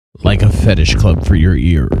like a fetish club for your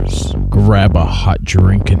ears. Grab a hot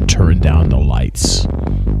drink and turn down the lights.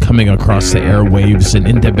 Coming across the airwaves and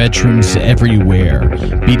into bedrooms everywhere,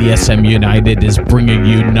 BDSM United is bringing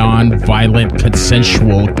you non-violent,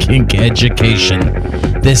 consensual kink education.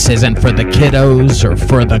 This isn't for the kiddos or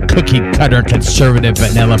for the cookie-cutter conservative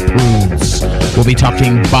vanilla prudes. We'll be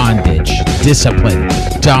talking bondage, discipline,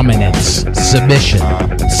 dominance, submission,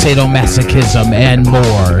 sadomasochism, and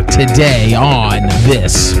more today on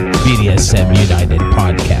this BDSM United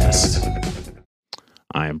podcast.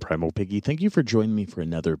 I am Primal Piggy. Thank you for joining me for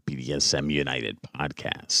another BDSM United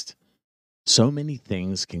podcast. So many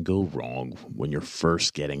things can go wrong when you're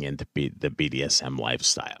first getting into the BDSM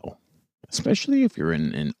lifestyle, especially if you're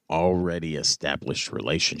in an already established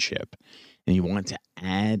relationship and you want to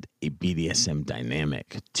add a BDSM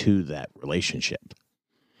dynamic to that relationship.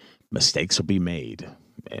 Mistakes will be made,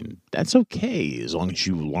 and that's okay as long as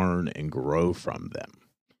you learn and grow from them.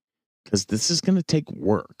 Because this is going to take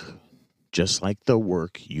work, just like the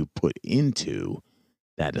work you put into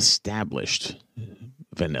that established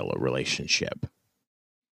vanilla relationship.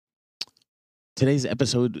 Today's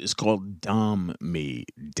episode is called Dom Me,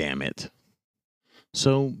 Damn It.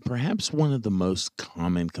 So perhaps one of the most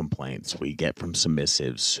common complaints we get from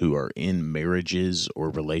submissives who are in marriages or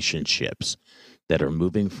relationships that are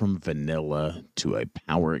moving from vanilla to a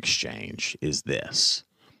power exchange is this.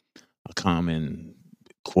 A common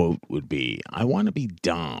quote would be, I want to be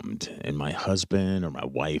dommed and my husband or my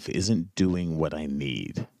wife isn't doing what I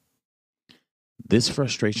need. This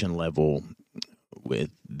frustration level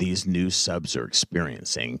with these new subs are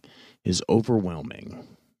experiencing is overwhelming.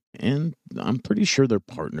 And I'm pretty sure their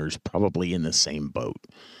partner's probably in the same boat.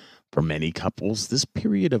 For many couples, this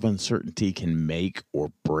period of uncertainty can make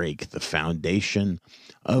or break the foundation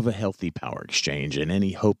of a healthy power exchange and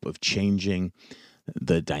any hope of changing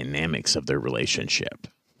the dynamics of their relationship.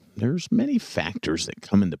 There's many factors that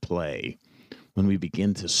come into play when we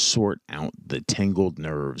begin to sort out the tangled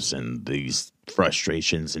nerves and these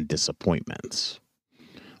frustrations and disappointments.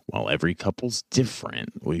 While every couple's different,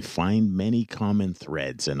 we find many common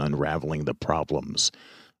threads in unraveling the problems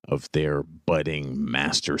of their budding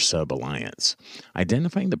master-sub alliance.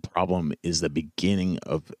 Identifying the problem is the beginning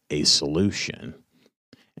of a solution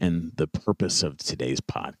and the purpose of today's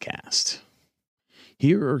podcast.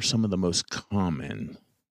 Here are some of the most common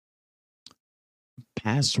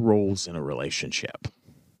past roles in a relationship.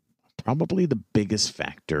 Probably the biggest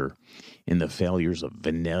factor in the failures of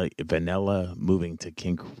vanilla moving to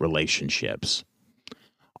kink relationships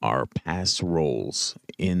are past roles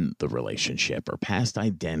in the relationship or past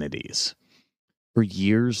identities. For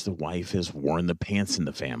years, the wife has worn the pants in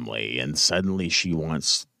the family, and suddenly she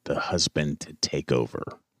wants the husband to take over.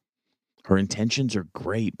 Her intentions are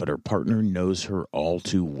great, but her partner knows her all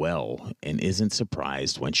too well and isn't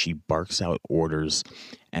surprised when she barks out orders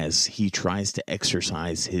as he tries to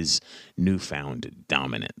exercise his newfound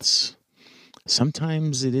dominance.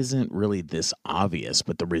 Sometimes it isn't really this obvious,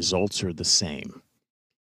 but the results are the same.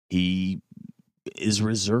 He is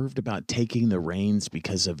reserved about taking the reins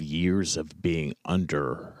because of years of being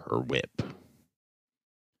under her whip.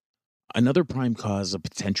 Another prime cause of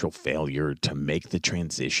potential failure to make the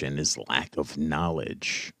transition is lack of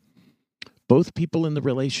knowledge. Both people in the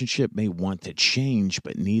relationship may want to change,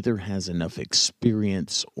 but neither has enough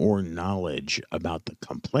experience or knowledge about the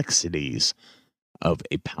complexities of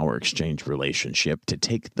a power exchange relationship to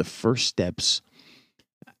take the first steps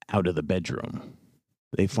out of the bedroom.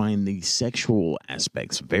 They find the sexual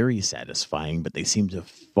aspects very satisfying, but they seem to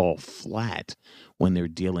fall flat when they're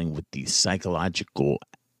dealing with the psychological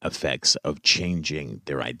effects of changing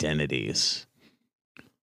their identities.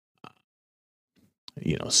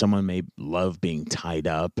 Someone may love being tied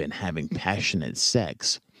up and having passionate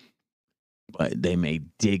sex, but they may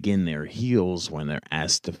dig in their heels when they're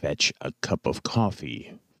asked to fetch a cup of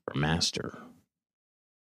coffee for master.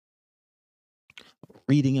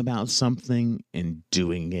 Reading about something and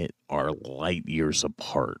doing it are light years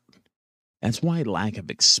apart. That's why lack of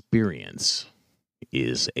experience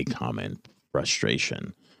is a common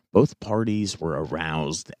frustration. Both parties were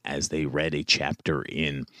aroused as they read a chapter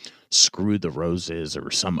in Screw the Roses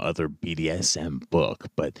or some other BDSM book,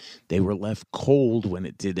 but they were left cold when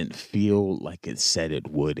it didn't feel like it said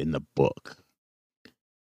it would in the book.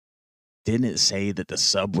 Didn't it say that the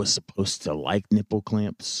sub was supposed to like nipple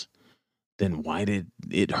clamps? Then why did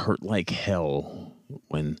it hurt like hell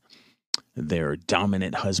when their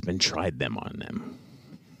dominant husband tried them on them?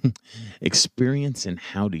 Experience in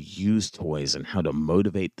how to use toys and how to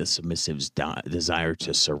motivate the submissive's desire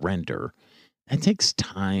to surrender, that takes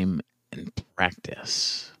time and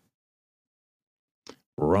practice.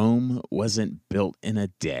 Rome wasn't built in a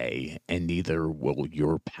day, and neither will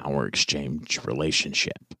your power exchange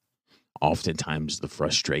relationship. Oftentimes, the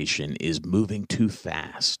frustration is moving too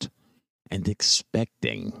fast and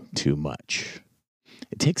expecting too much.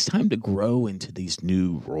 It takes time to grow into these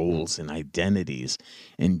new roles and identities,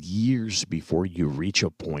 and years before you reach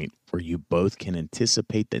a point where you both can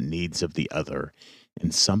anticipate the needs of the other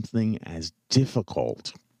in something as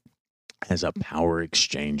difficult as a power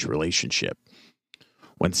exchange relationship.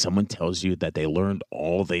 When someone tells you that they learned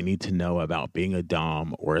all they need to know about being a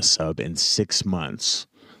Dom or a sub in 6 months,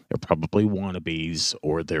 they're probably wannabes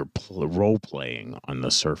or they're role playing on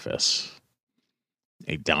the surface.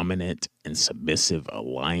 A dominant and submissive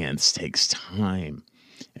alliance takes time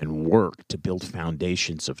and work to build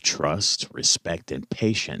foundations of trust, respect, and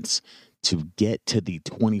patience to get to the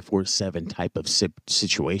 24/7 type of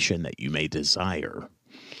situation that you may desire.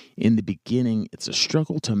 In the beginning, it's a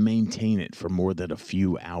struggle to maintain it for more than a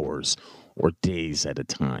few hours or days at a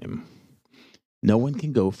time. No one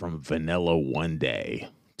can go from vanilla one day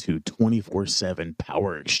to 24/7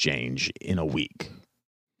 power exchange in a week.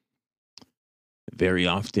 Very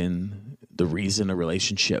often, the reason a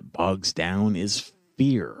relationship bogs down is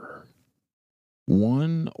fear.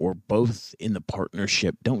 One or both in the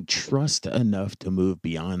partnership don't trust enough to move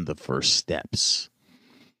beyond the first steps.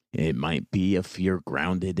 It might be a fear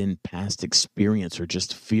grounded in past experience or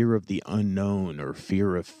just fear of the unknown or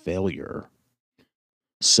fear of failure.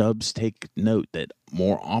 Subs take note that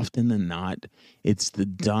more often than not, it's the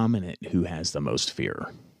dominant who has the most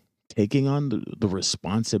fear. Taking on the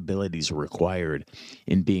responsibilities required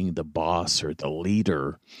in being the boss or the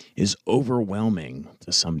leader is overwhelming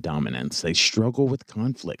to some dominants. They struggle with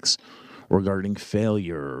conflicts regarding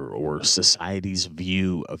failure or society's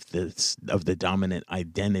view of the dominant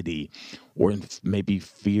identity, or maybe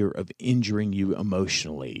fear of injuring you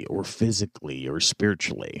emotionally or physically or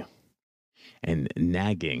spiritually, and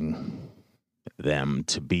nagging them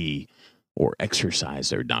to be or exercise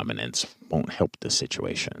their dominance won't help the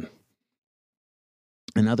situation.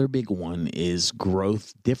 Another big one is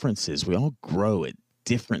growth differences. We all grow at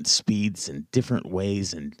different speeds and different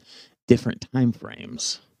ways and different time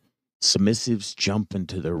frames. Submissives jump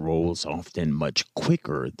into their roles often much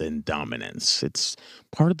quicker than dominants. It's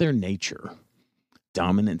part of their nature.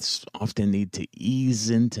 Dominants often need to ease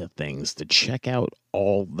into things to check out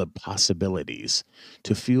all the possibilities,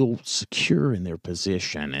 to feel secure in their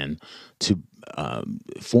position, and to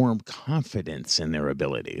form confidence in their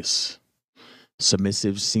abilities.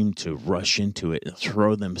 Submissives seem to rush into it and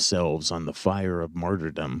throw themselves on the fire of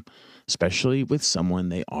martyrdom, especially with someone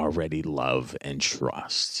they already love and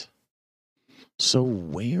trust. So,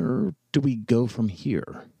 where do we go from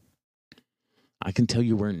here? I can tell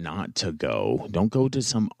you where not to go. Don't go to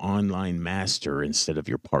some online master instead of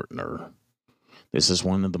your partner. This is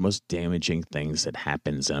one of the most damaging things that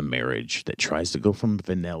happens in a marriage that tries to go from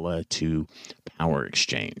vanilla to power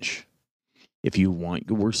exchange. If you want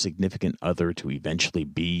your significant other to eventually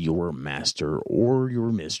be your master or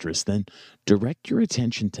your mistress, then direct your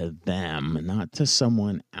attention to them, not to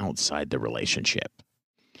someone outside the relationship.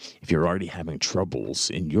 If you're already having troubles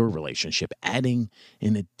in your relationship, adding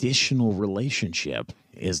an additional relationship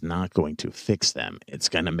is not going to fix them. It's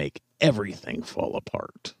going to make everything fall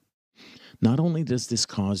apart. Not only does this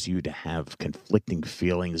cause you to have conflicting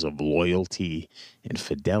feelings of loyalty and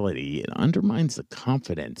fidelity, it undermines the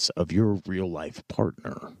confidence of your real life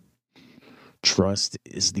partner. Trust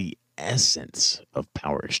is the essence of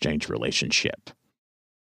power exchange relationship.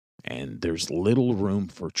 And there's little room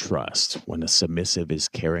for trust when a submissive is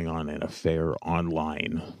carrying on an affair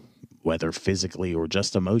online, whether physically or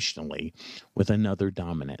just emotionally, with another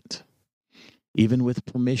dominant. Even with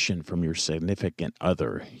permission from your significant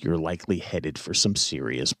other, you're likely headed for some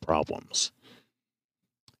serious problems.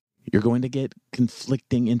 You're going to get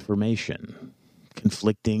conflicting information,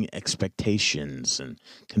 conflicting expectations, and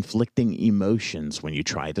conflicting emotions when you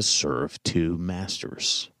try to serve two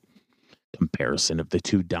masters. Comparison of the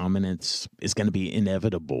two dominants is going to be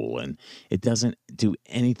inevitable, and it doesn't do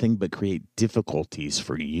anything but create difficulties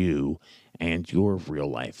for you and your real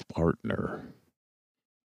life partner.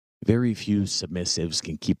 Very few submissives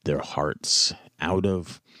can keep their hearts out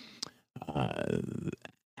of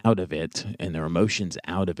it and their emotions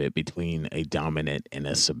out of it between a dominant and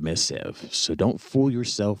a submissive. So don't fool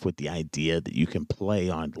yourself with the idea that you can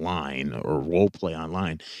play online or role play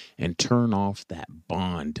online and turn off that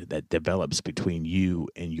bond that develops between you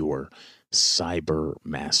and your cyber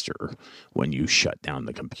master when you shut down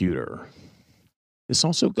the computer. This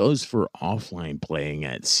also goes for offline playing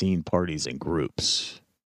at scene parties and groups.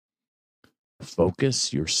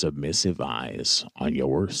 Focus your submissive eyes on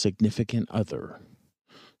your significant other.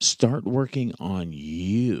 Start working on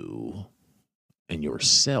you and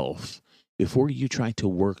yourself before you try to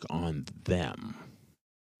work on them.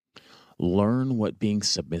 Learn what being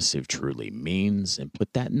submissive truly means and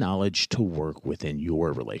put that knowledge to work within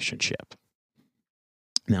your relationship.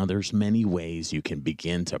 Now, there's many ways you can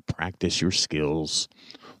begin to practice your skills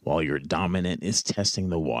while your dominant is testing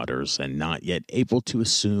the waters and not yet able to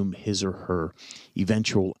assume his or her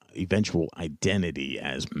eventual identity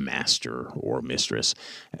as master or mistress.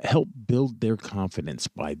 Help build their confidence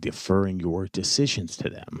by deferring your decisions to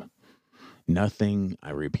them. Nothing,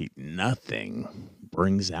 I repeat, nothing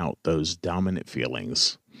brings out those dominant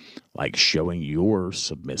feelings like showing your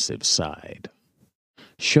submissive side.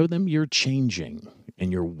 Show them you're changing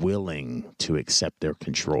and you're willing to accept their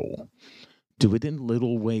control. Do it in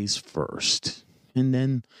little ways first, and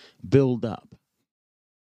then build up.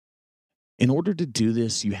 In order to do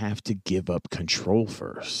this, you have to give up control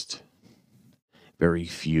first. Very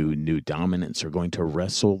few new dominants are going to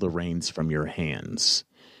wrestle the reins from your hands.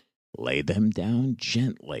 Lay them down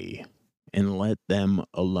gently and let them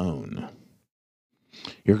alone.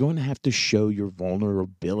 You're going to have to show your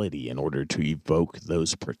vulnerability in order to evoke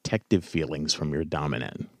those protective feelings from your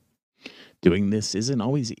dominant. Doing this isn't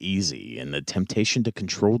always easy, and the temptation to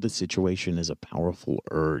control the situation is a powerful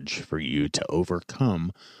urge for you to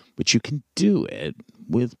overcome, but you can do it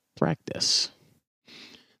with practice.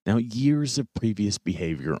 Now, years of previous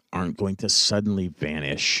behavior aren't going to suddenly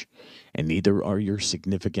vanish, and neither are your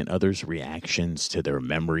significant other's reactions to their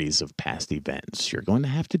memories of past events. You're going to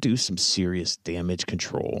have to do some serious damage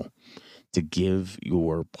control to give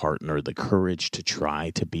your partner the courage to try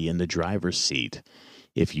to be in the driver's seat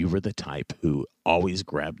if you were the type who always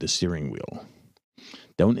grabbed the steering wheel.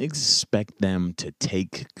 Don't expect them to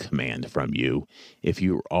take command from you if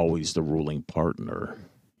you're always the ruling partner.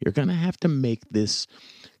 You're going to have to make this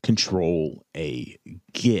control a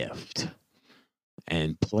gift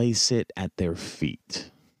and place it at their feet.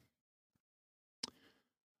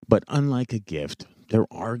 But unlike a gift, there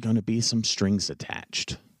are going to be some strings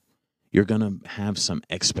attached. You're going to have some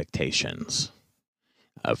expectations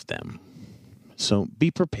of them. So be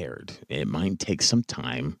prepared. It might take some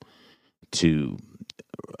time to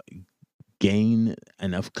gain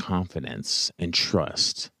enough confidence and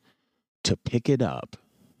trust to pick it up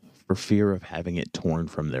for fear of having it torn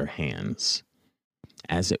from their hands,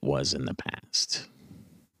 as it was in the past.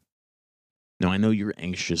 Now, I know you're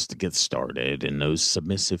anxious to get started, and those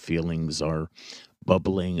submissive feelings are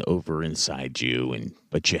bubbling over inside you,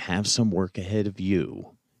 but you have some work ahead of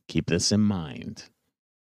you. Keep this in mind.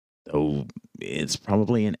 Though it's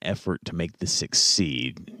probably an effort to make this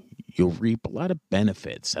succeed, you'll reap a lot of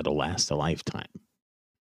benefits that'll last a lifetime.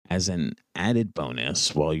 As an added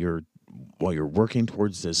bonus, while you're working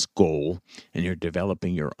towards this goal and you're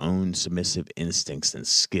developing your own submissive instincts and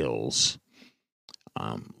skills,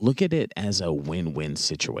 look at it as a win-win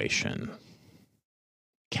situation.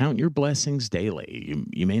 Count your blessings daily.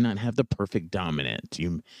 You may not have the perfect dominant,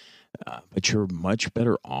 but you're much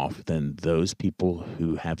better off than those people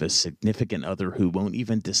who have a significant other who won't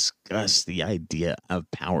even discuss the idea of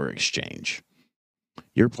power exchange.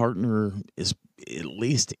 Your partner is at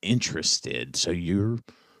least interested, so you're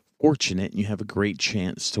fortunate and you have a great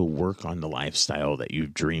chance to work on the lifestyle that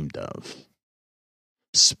you've dreamed of.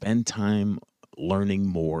 Spend time learning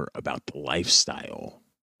more about the lifestyle,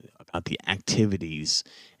 about the activities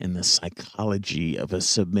and the psychology of a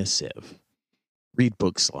submissive. Read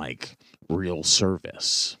books like Real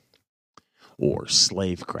Service or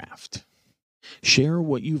Slavecraft. Share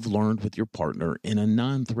what you've learned with your partner in a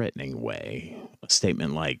non-threatening way. A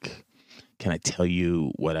statement like, "Can I tell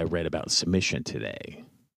you what I read about submission today?"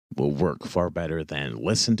 will work far better than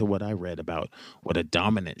 "Listen to what I read about what a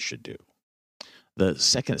dominant should do." The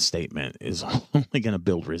second statement is only going to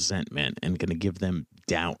build resentment and going to give them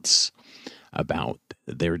doubts about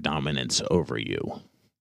their dominance over you.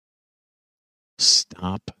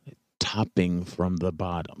 Stop topping from the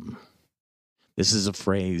bottom. This is a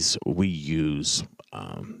phrase we use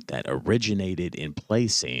that originated in play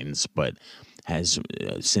scenes, but has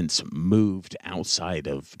since moved outside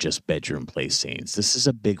of just bedroom play scenes. This is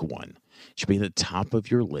a big one. It should be the top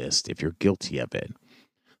of your list if you're guilty of it.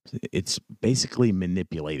 It's basically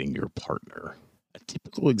manipulating your partner. A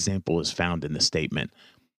typical example is found in the statement,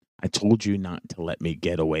 "I told you not to let me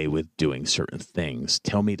get away with doing certain things.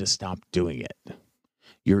 Tell me to stop doing it."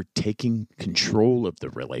 You're taking control of the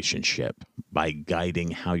relationship by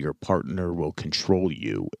guiding how your partner will control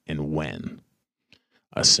you and when.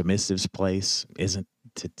 A submissive's place isn't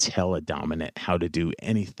to tell a dominant how to do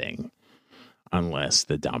anything unless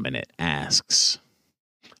the dominant asks.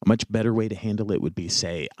 A much better way to handle it would be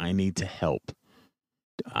say, "I need to help.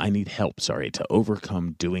 to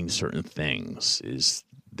overcome doing certain things. Is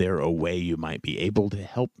there a way you might be able to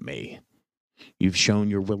help me? You've shown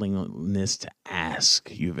your willingness to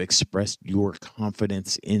ask. You've expressed your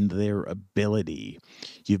confidence in their ability.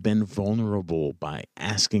 You've been vulnerable by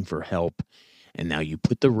asking for help. And now you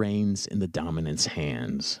put the reins in the dominant's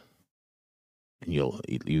hands. And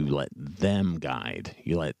you let them guide.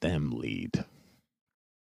 You let them lead.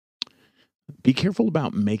 Be careful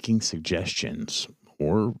about making suggestions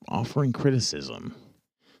or offering criticism.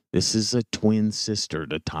 This is a twin sister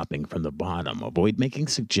to topping from the bottom. Avoid making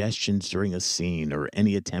suggestions during a scene or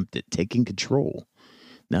any attempt at taking control.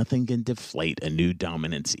 Nothing can deflate a new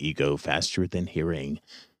dominant's ego faster than hearing,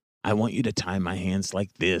 "I want you to tie my hands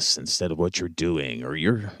like this instead of what you're doing," or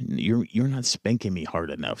you're not spanking me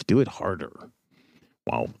hard enough. Do it harder.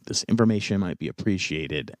 While this information might be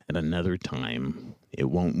appreciated at another time, it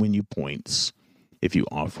won't win you points if you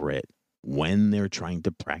offer it when they're trying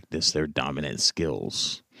to practice their dominant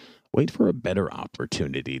skills. Wait for a better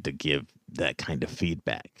opportunity to give that kind of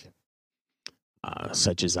feedback.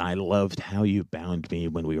 Such as, "I loved how you bound me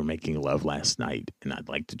when we were making love last night, and I'd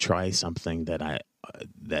like to try something that I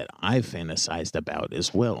fantasized about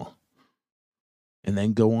as well." And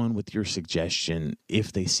then go on with your suggestion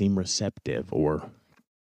if they seem receptive. Or,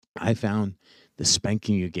 "I found the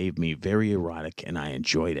spanking you gave me very erotic and I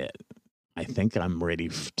enjoyed it. I think I'm ready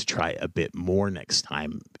to try a bit more next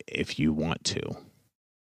time if you want to."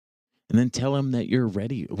 And then tell them that you're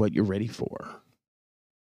ready, what you're ready for.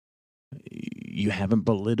 You haven't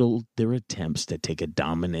belittled their attempts to take a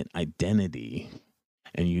dominant identity,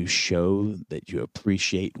 and you show that you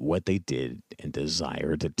appreciate what they did and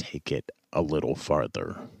desire to take it a little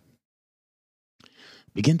farther.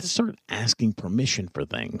 Begin to start asking permission for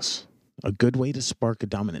things. A good way to spark a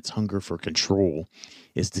dominant's hunger for control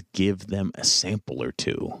is to give them a sample or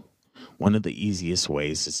two. One of the easiest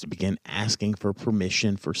ways is to begin asking for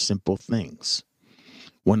permission for simple things.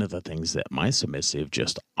 One of the things that my submissive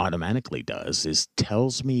just automatically does is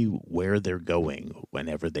tells me where they're going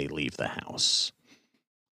whenever they leave the house.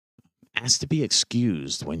 Ask to be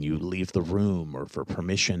excused when you leave the room or for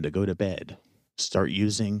permission to go to bed. Start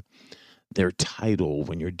using their title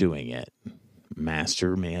when you're doing it.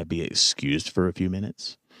 "Master, may I be excused for a few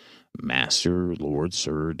minutes?" "Master, Lord,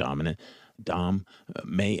 Sir, Dominant, Dom,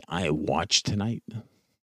 may I watch tonight?"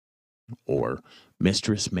 Or,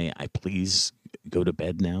 "Mistress, may I please go to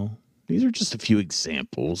bed now?" These are just a few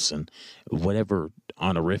examples, and whatever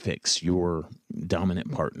honorifics your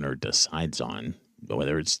dominant partner decides on,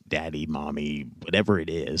 whether it's daddy, mommy, whatever it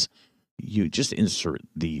is, you just insert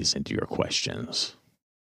these into your questions.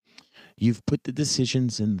 You've put the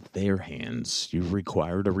decisions in their hands. You've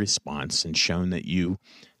required a response and shown that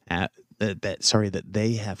that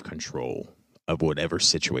they have control of whatever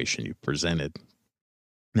situation you presented.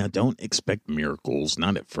 Now, don't expect miracles,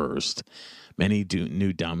 not at first. Many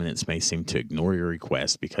new dominants may seem to ignore your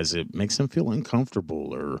request because it makes them feel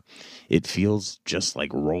uncomfortable, or it feels just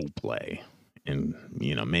like role play, and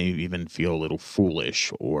may even feel a little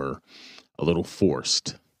foolish or a little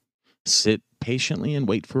forced. Sit patiently and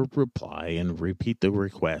wait for a reply, and repeat the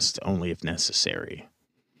request only if necessary.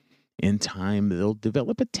 In time, they'll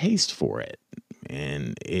develop a taste for it,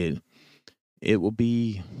 and it will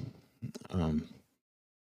be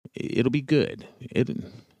it'll be good.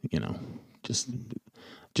 Just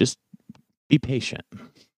be patient.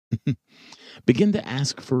 Begin to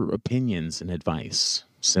ask for opinions and advice.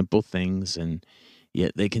 Simple things, and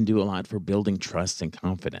yet they can do a lot for building trust and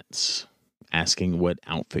confidence. Asking what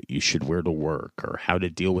outfit you should wear to work, or how to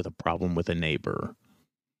deal with a problem with a neighbor.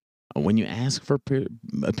 When you ask for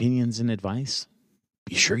opinions and advice,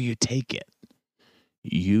 be sure you take it.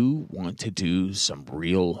 You want to do some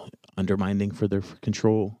real undermining for their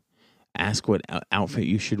control. Ask what outfit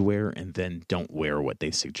you should wear, and then don't wear what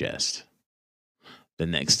they suggest. The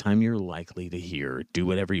next time you're likely to hear, "Do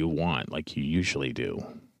whatever you want," like you usually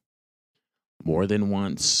do. More than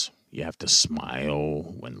once, you have to smile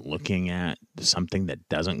when looking at something that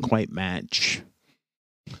doesn't quite match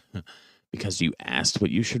because you asked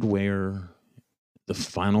what you should wear. The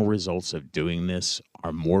final results of doing this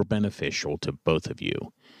are more beneficial to both of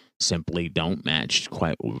you. Simply don't match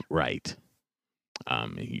quite right.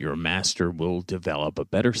 Your master will develop a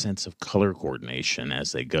better sense of color coordination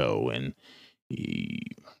as they go, and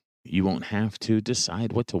you won't have to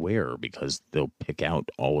decide what to wear because they'll pick out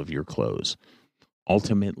all of your clothes.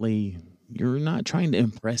 Ultimately, you're not trying to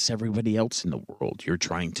impress everybody else in the world. You're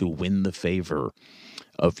trying to win the favor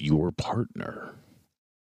of your partner.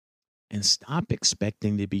 And stop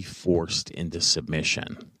expecting to be forced into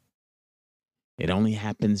submission. It only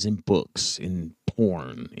happens in books, in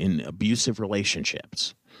porn, in abusive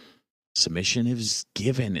relationships. Submission is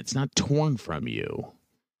given, it's not torn from you.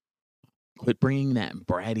 Quit bringing that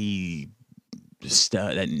bratty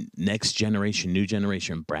stuff, that next generation, new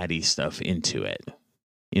generation bratty stuff into it.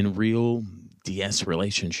 In real DS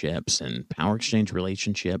relationships and power exchange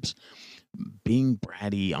relationships, being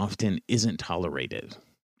bratty often isn't tolerated.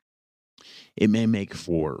 It may make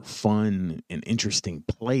for fun and interesting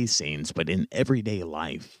play scenes, but in everyday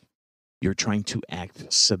life, you're trying to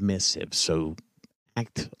act submissive. So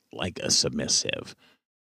act like a submissive.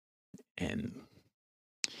 And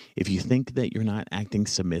if you think that you're not acting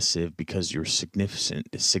submissive because your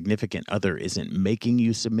significant other isn't making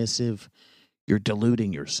you submissive, you're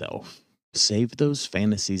deluding yourself. Save those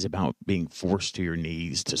fantasies about being forced to your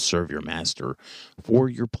knees to serve your master for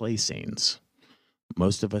your play scenes.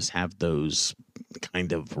 Most of us have those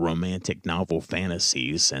kind of romantic novel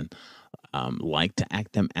fantasies and like to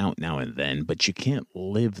act them out now and then, but you can't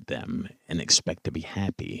live them and expect to be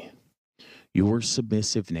happy. Your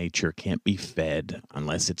submissive nature can't be fed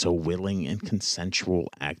unless it's a willing and consensual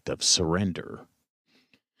act of surrender.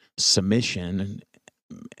 Submission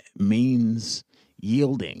means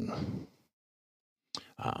yielding.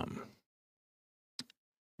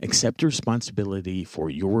 Accept responsibility for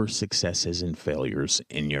your successes and failures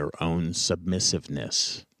in your own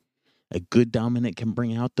submissiveness. A good dominant can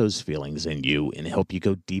bring out those feelings in you and help you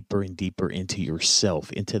go deeper and deeper into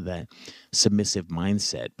yourself, into that submissive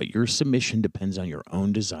mindset. But your submission depends on your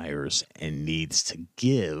own desires and needs to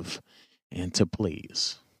give and to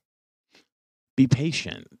please. Be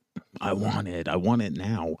patient. I want it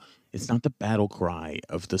now. It's not the battle cry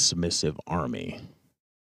of the submissive army.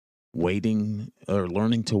 Waiting or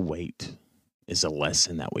learning to wait is a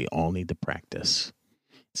lesson that we all need to practice.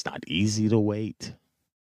 It's not easy to wait,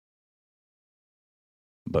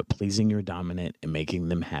 but pleasing your dominant and making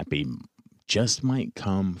them happy just might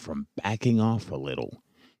come from backing off a little,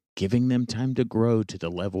 giving them time to grow to the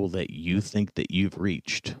level that you think that you've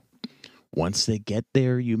reached. Once they get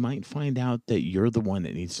there, you might find out that you're the one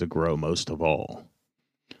that needs to grow most of all.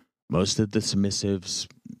 Most of the submissives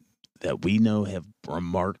that we know have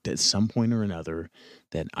remarked at some point or another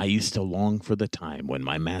that I used to long for the time when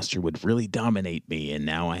my master would really dominate me, and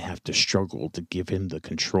now I have to struggle to give him the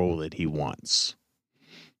control that he wants.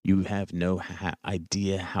 You have no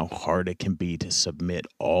idea how hard it can be to submit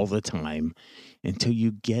all the time until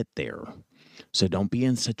you get there. So don't be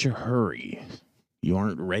in such a hurry. You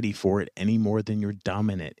aren't ready for it any more than your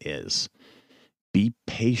dominant is. Be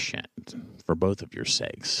patient for both of your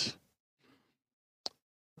sakes.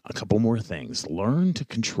 A couple more things. Learn to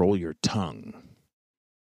control your tongue.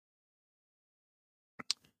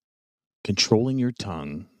 Controlling your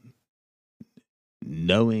tongue,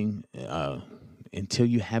 knowing until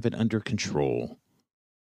you have it under control,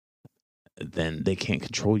 then they can't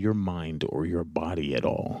control your mind or your body at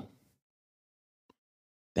all.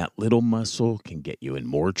 That little muscle can get you in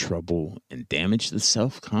more trouble and damage the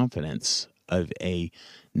self-confidence of a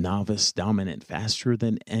novice dominant faster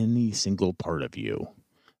than any single part of you.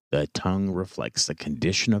 The tongue reflects the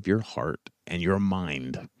condition of your heart and your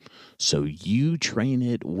mind, so you train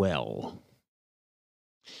it well.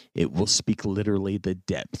 It will speak literally the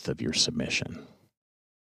depth of your submission.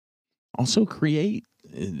 Also, create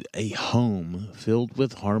a home filled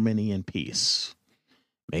with harmony and peace.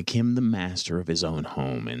 Make him the master of his own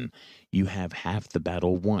home, and you have half the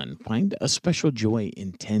battle won. Find a special joy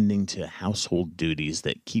in tending to household duties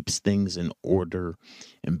that keeps things in order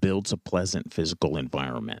and builds a pleasant physical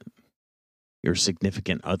environment. Your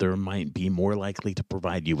significant other might be more likely to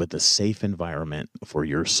provide you with a safe environment for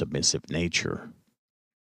your submissive nature.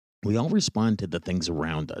 We all respond to the things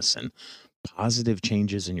around us, and positive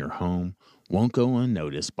changes in your home won't go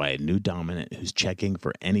unnoticed by a new dominant who's checking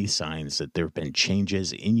for any signs that there have been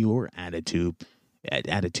changes in your attitude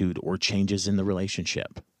or changes in the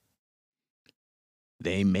relationship.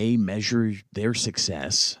 They may measure their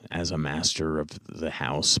success as a master of the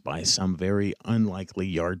house by some very unlikely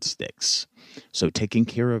yardsticks. So taking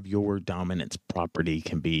care of your dominant's property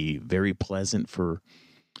can be very pleasant for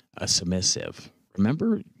a submissive.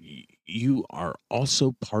 Remember, you are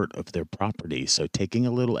also part of their property, so taking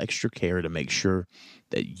a little extra care to make sure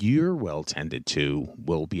that you're well tended to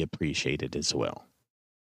will be appreciated as well.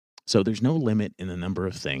 So there's no limit in the number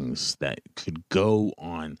of things that could go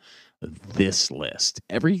on this list.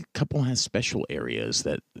 Every couple has special areas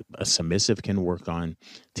that a submissive can work on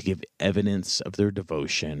to give evidence of their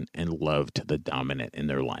devotion and love to the dominant in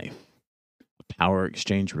their life. A power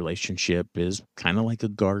exchange relationship is kind of like a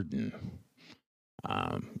garden.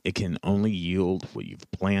 It can only yield what you've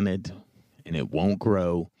planted, and it won't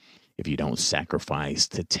grow if you don't sacrifice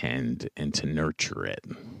to tend and to nurture it.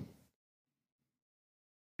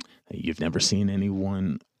 You've never seen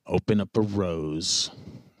anyone open up a rose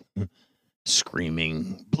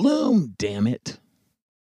screaming, "Bloom, damn it!"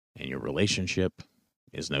 And your relationship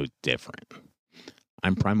is no different.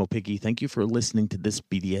 I'm Primal Piggy. Thank you for listening to this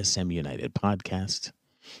BDSM United podcast.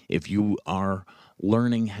 If you are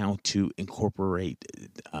learning how to incorporate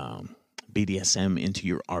BDSM into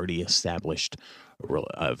your already established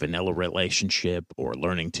vanilla relationship, or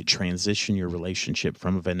learning to transition your relationship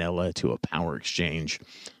from a vanilla to a power exchange,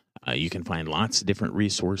 you can find lots of different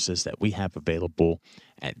resources that we have available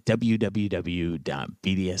at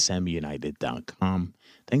www.bdsmunited.com.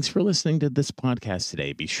 Thanks for listening to this podcast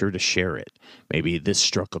today. Be sure to share it. Maybe this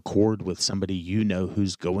struck a chord with somebody you know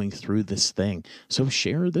who's going through this thing, so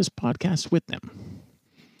share this podcast with them.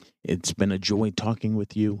 It's been a joy talking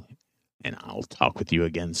with you, and I'll talk with you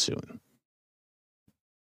again soon.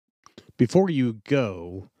 Before you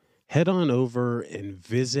go, head on over and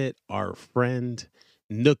visit our friend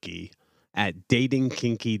Nookie at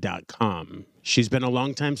datingkinky.com. She's been a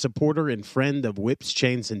longtime supporter and friend of Whips,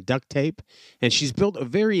 Chains, and Duct Tape, and she's built a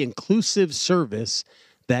very inclusive service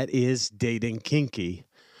that is Dating Kinky.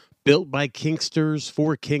 Built by kinksters,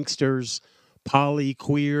 for kinksters, poly,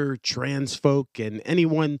 queer, trans folk, and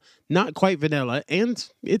anyone not quite vanilla, and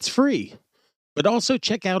it's free. But also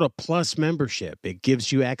check out a Plus membership. It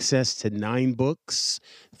gives you access to 9 books,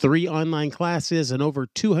 3 online classes, and over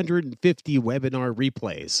 250 webinar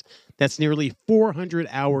replays. That's nearly 400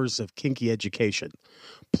 hours of kinky education.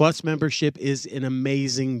 Plus membership is an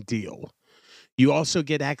amazing deal. You also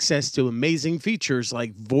get access to amazing features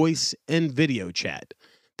like voice and video chat.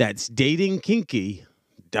 That's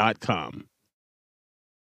datingkinky.com.